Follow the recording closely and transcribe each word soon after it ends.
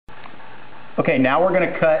Okay, now we're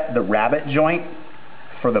going to cut the rabbet joint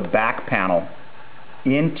for the back panel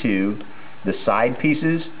into the side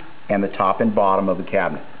pieces and the top and bottom of the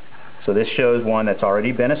cabinet. So this shows one that's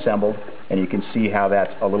already been assembled, and you can see how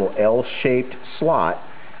that's a little L-shaped slot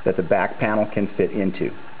that the back panel can fit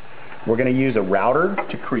into. We're going to use a router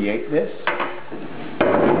to create this.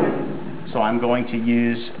 So I'm going to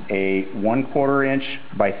use a 1/4 inch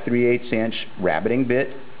by 3/8 inch rabbeting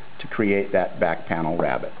bit to create that back panel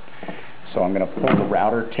rabbet. So I'm going to pull the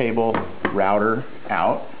router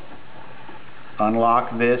out,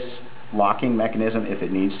 unlock this locking mechanism if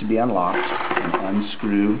it needs to be unlocked, and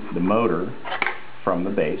unscrew the motor from the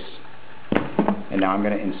base. And now I'm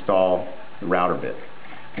going to install the router bit.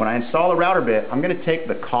 When I install the router bit, I'm going to take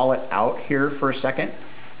the collet out here for a second,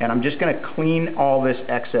 and I'm just going to clean all this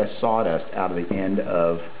excess sawdust out of the end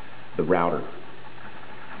of the router.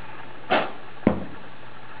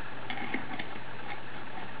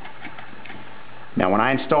 Now when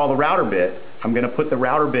I install the router bit, I'm going to put the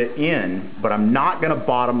router bit in, but I'm not going to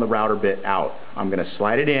bottom the router bit out. I'm going to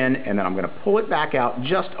slide it in, and then I'm going to pull it back out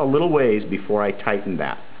just a little ways before I tighten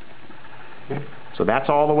that. So that's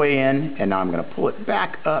all the way in, and now I'm going to pull it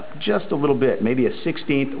back up just a little bit, maybe a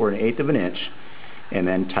 1/16 or an 1/8 of an inch, and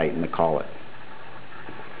then tighten the collet.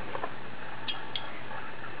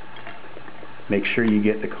 Make sure you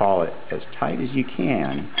get the collet as tight as you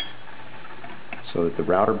can so that the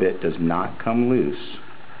router bit does not come loose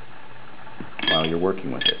while you're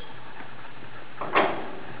working with it.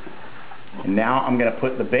 And now I'm going to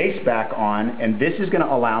put the base back on, and this is going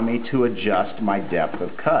to allow me to adjust my depth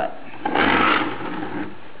of cut.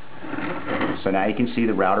 So now you can see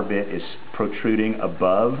the router bit is protruding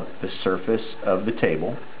above the surface of the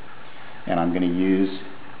table, and I'm going to use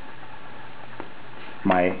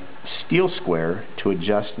my steel square to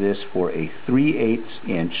adjust this for a 3/8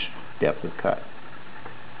 inch depth of cut.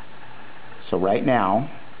 So right now,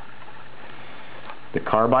 the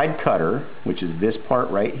carbide cutter, which is this part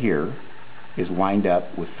right here, is lined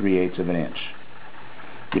up with 3/8 of an inch.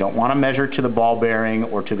 You don't want to measure to the ball bearing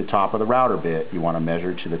or to the top of the router bit. You want to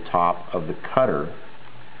measure to the top of the cutter,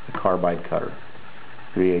 the carbide cutter,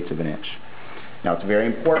 3/8 of an inch. Now it's very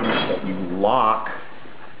important that you lock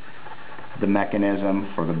the mechanism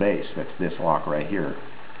for the base. That's this lock right here.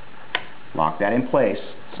 Lock that in place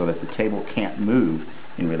so that the table can't move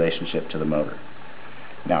in relationship to the motor.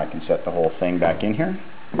 Now I can set the whole thing back in here,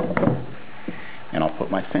 and I'll put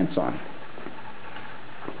my fence on.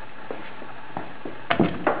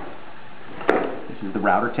 This is the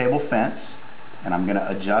router table fence, and I'm going to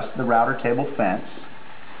adjust the router table fence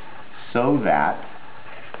so that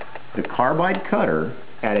the carbide cutter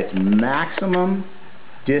at its maximum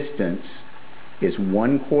distance is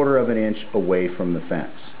 1/4 of an inch away from the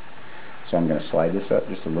fence. So I'm going to slide this up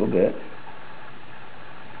just a little bit,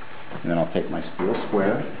 and then I'll take my steel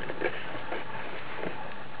square,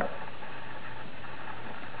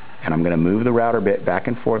 and I'm going to move the router bit back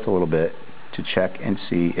and forth a little bit to check and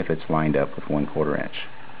see if it's lined up with 1/4 inch.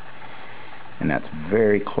 And that's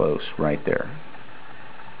very close right there.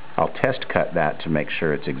 I'll test cut that to make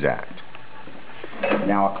sure it's exact.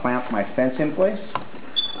 Now I'll clamp my fence in place.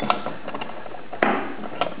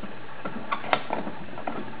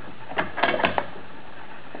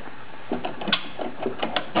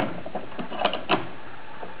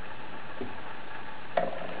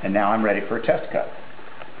 And now I'm ready for a test cut.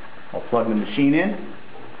 I'll plug the machine in.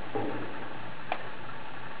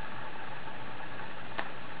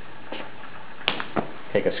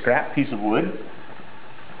 Take a scrap piece of wood.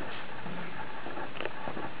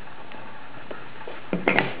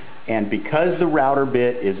 And because the router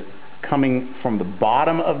bit is coming from the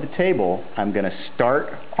bottom of the table, I'm going to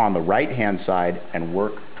start on the right-hand side and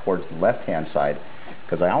work towards the left-hand side,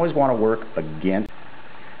 because I always want to work against.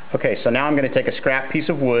 Okay, so now I'm going to take a scrap piece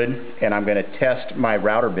of wood, and I'm going to test my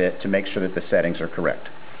router bit to make sure that the settings are correct.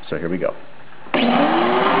 So here we go.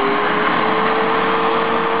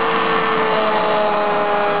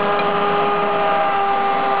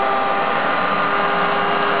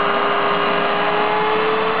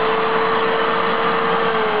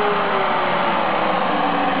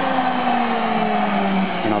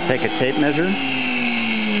 And I'll take a tape measure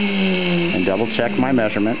and double check my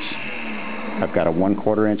measurements. I've got a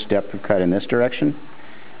 1/4 inch depth of cut in this direction,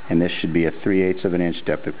 and this should be a 3/8 of an inch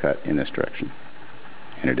depth of cut in this direction.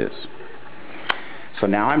 And it is. So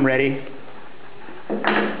now I'm ready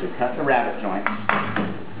to cut the rabbet joint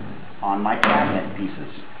on my cabinet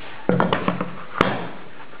pieces.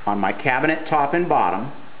 On my cabinet top and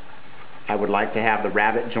bottom, I would like to have the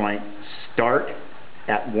rabbet joint start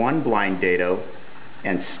at one blind dado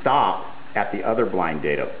and stop at the other blind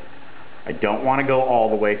dado. I don't want to go all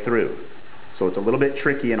the way through. So it's a little bit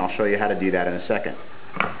tricky, and I'll show you how to do that in a second.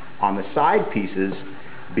 On the side pieces,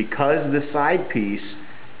 because the side piece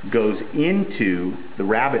goes into the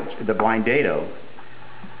blind dado,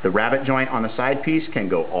 the rabbet joint on the side piece can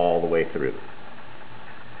go all the way through.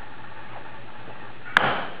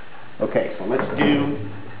 Okay, so let's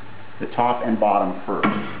do the top and bottom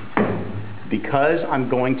first. Because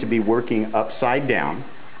I'm going to be working upside down,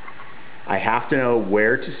 I have to know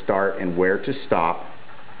where to start and where to stop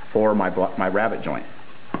for my rabbet joint.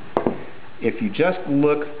 If you just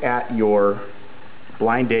look at your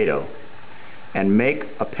blind dado and make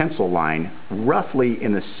a pencil line roughly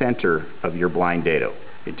in the center of your blind dado,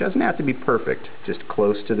 it doesn't have to be perfect, just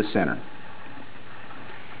close to the center.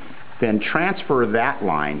 Then transfer that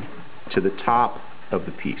line to the top of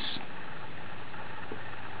the piece.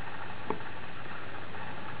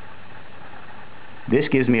 This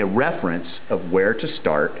gives me a reference of where to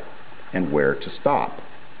start and where to stop.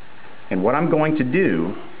 And what I'm going to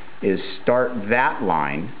do is start that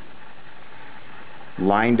line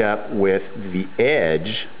lined up with the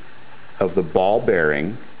edge of the ball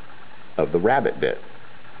bearing of the rabbet bit.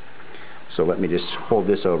 So let me just hold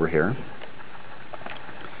this over here.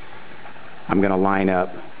 I'm going to line up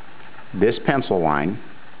this pencil line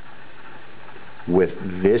with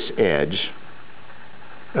this edge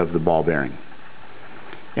of the ball bearing.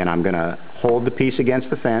 And I'm going to hold the piece against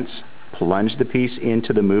the fence, plunge the piece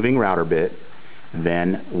into the moving router bit,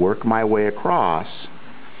 then work my way across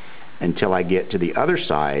until I get to the other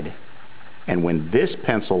side, and when this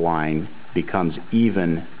pencil line becomes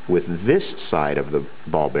even with this side of the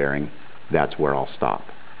ball bearing, that's where I'll stop.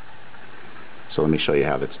 So let me show you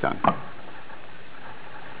how that's done.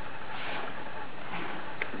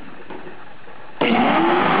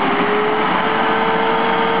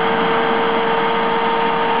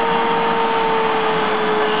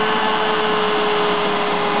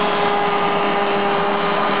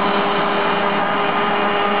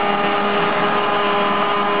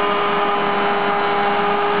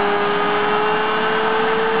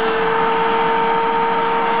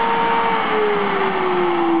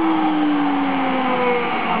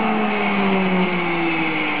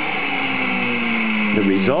 The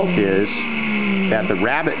result is that the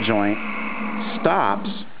rabbet joint stops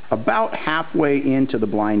about halfway into the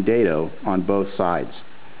blind dado on both sides.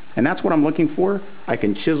 And that's what I'm looking for. I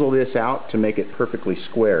can chisel this out to make it perfectly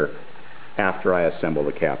square after I assemble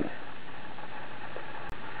the cabinet.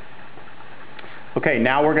 Okay,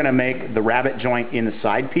 now we're going to make the rabbet joint in the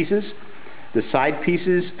side pieces. The side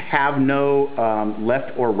pieces have no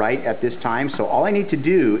left or right at this time, so all I need to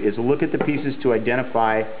do is look at the pieces to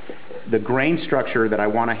identify the grain structure that I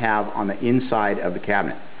want to have on the inside of the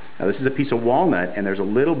cabinet. Now this is a piece of walnut, and there's a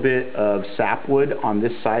little bit of sapwood on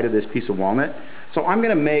this side of this piece of walnut. So I'm going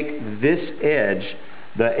to make this edge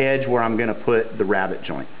the edge where I'm going to put the rabbet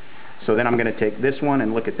joint. So then I'm going to take this one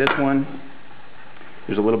and look at this one.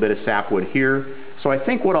 There's a little bit of sapwood here. So I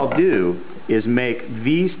think what I'll do is make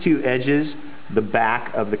these two edges the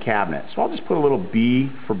back of the cabinet. So I'll just put a little B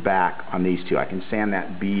for back on these two. I can sand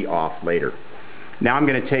that B off later. Now I'm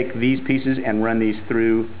going to take these pieces and run these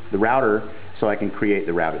through the router so I can create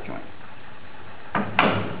the rabbet joint.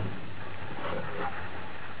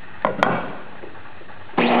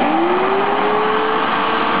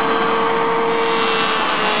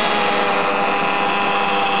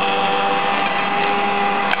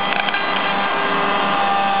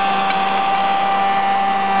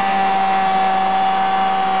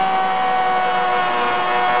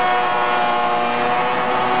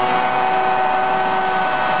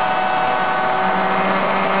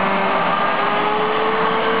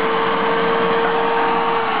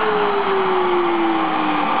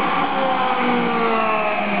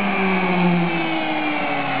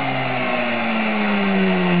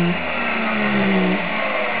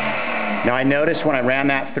 Now I noticed when I ran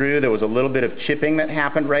that through there was a little bit of chipping that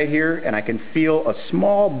happened right here, and I can feel a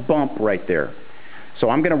small bump right there. So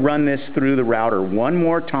I'm going to run this through the router one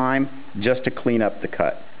more time just to clean up the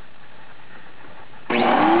cut.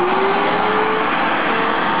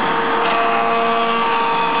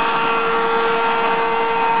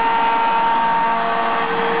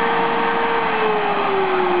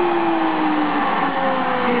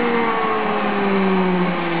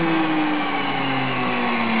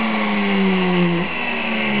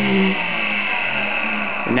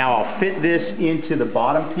 Now I'll fit this into the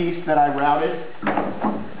bottom piece that I routed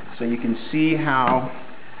so you can see how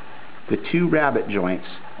the two rabbet joints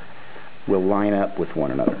will line up with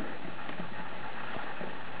one another.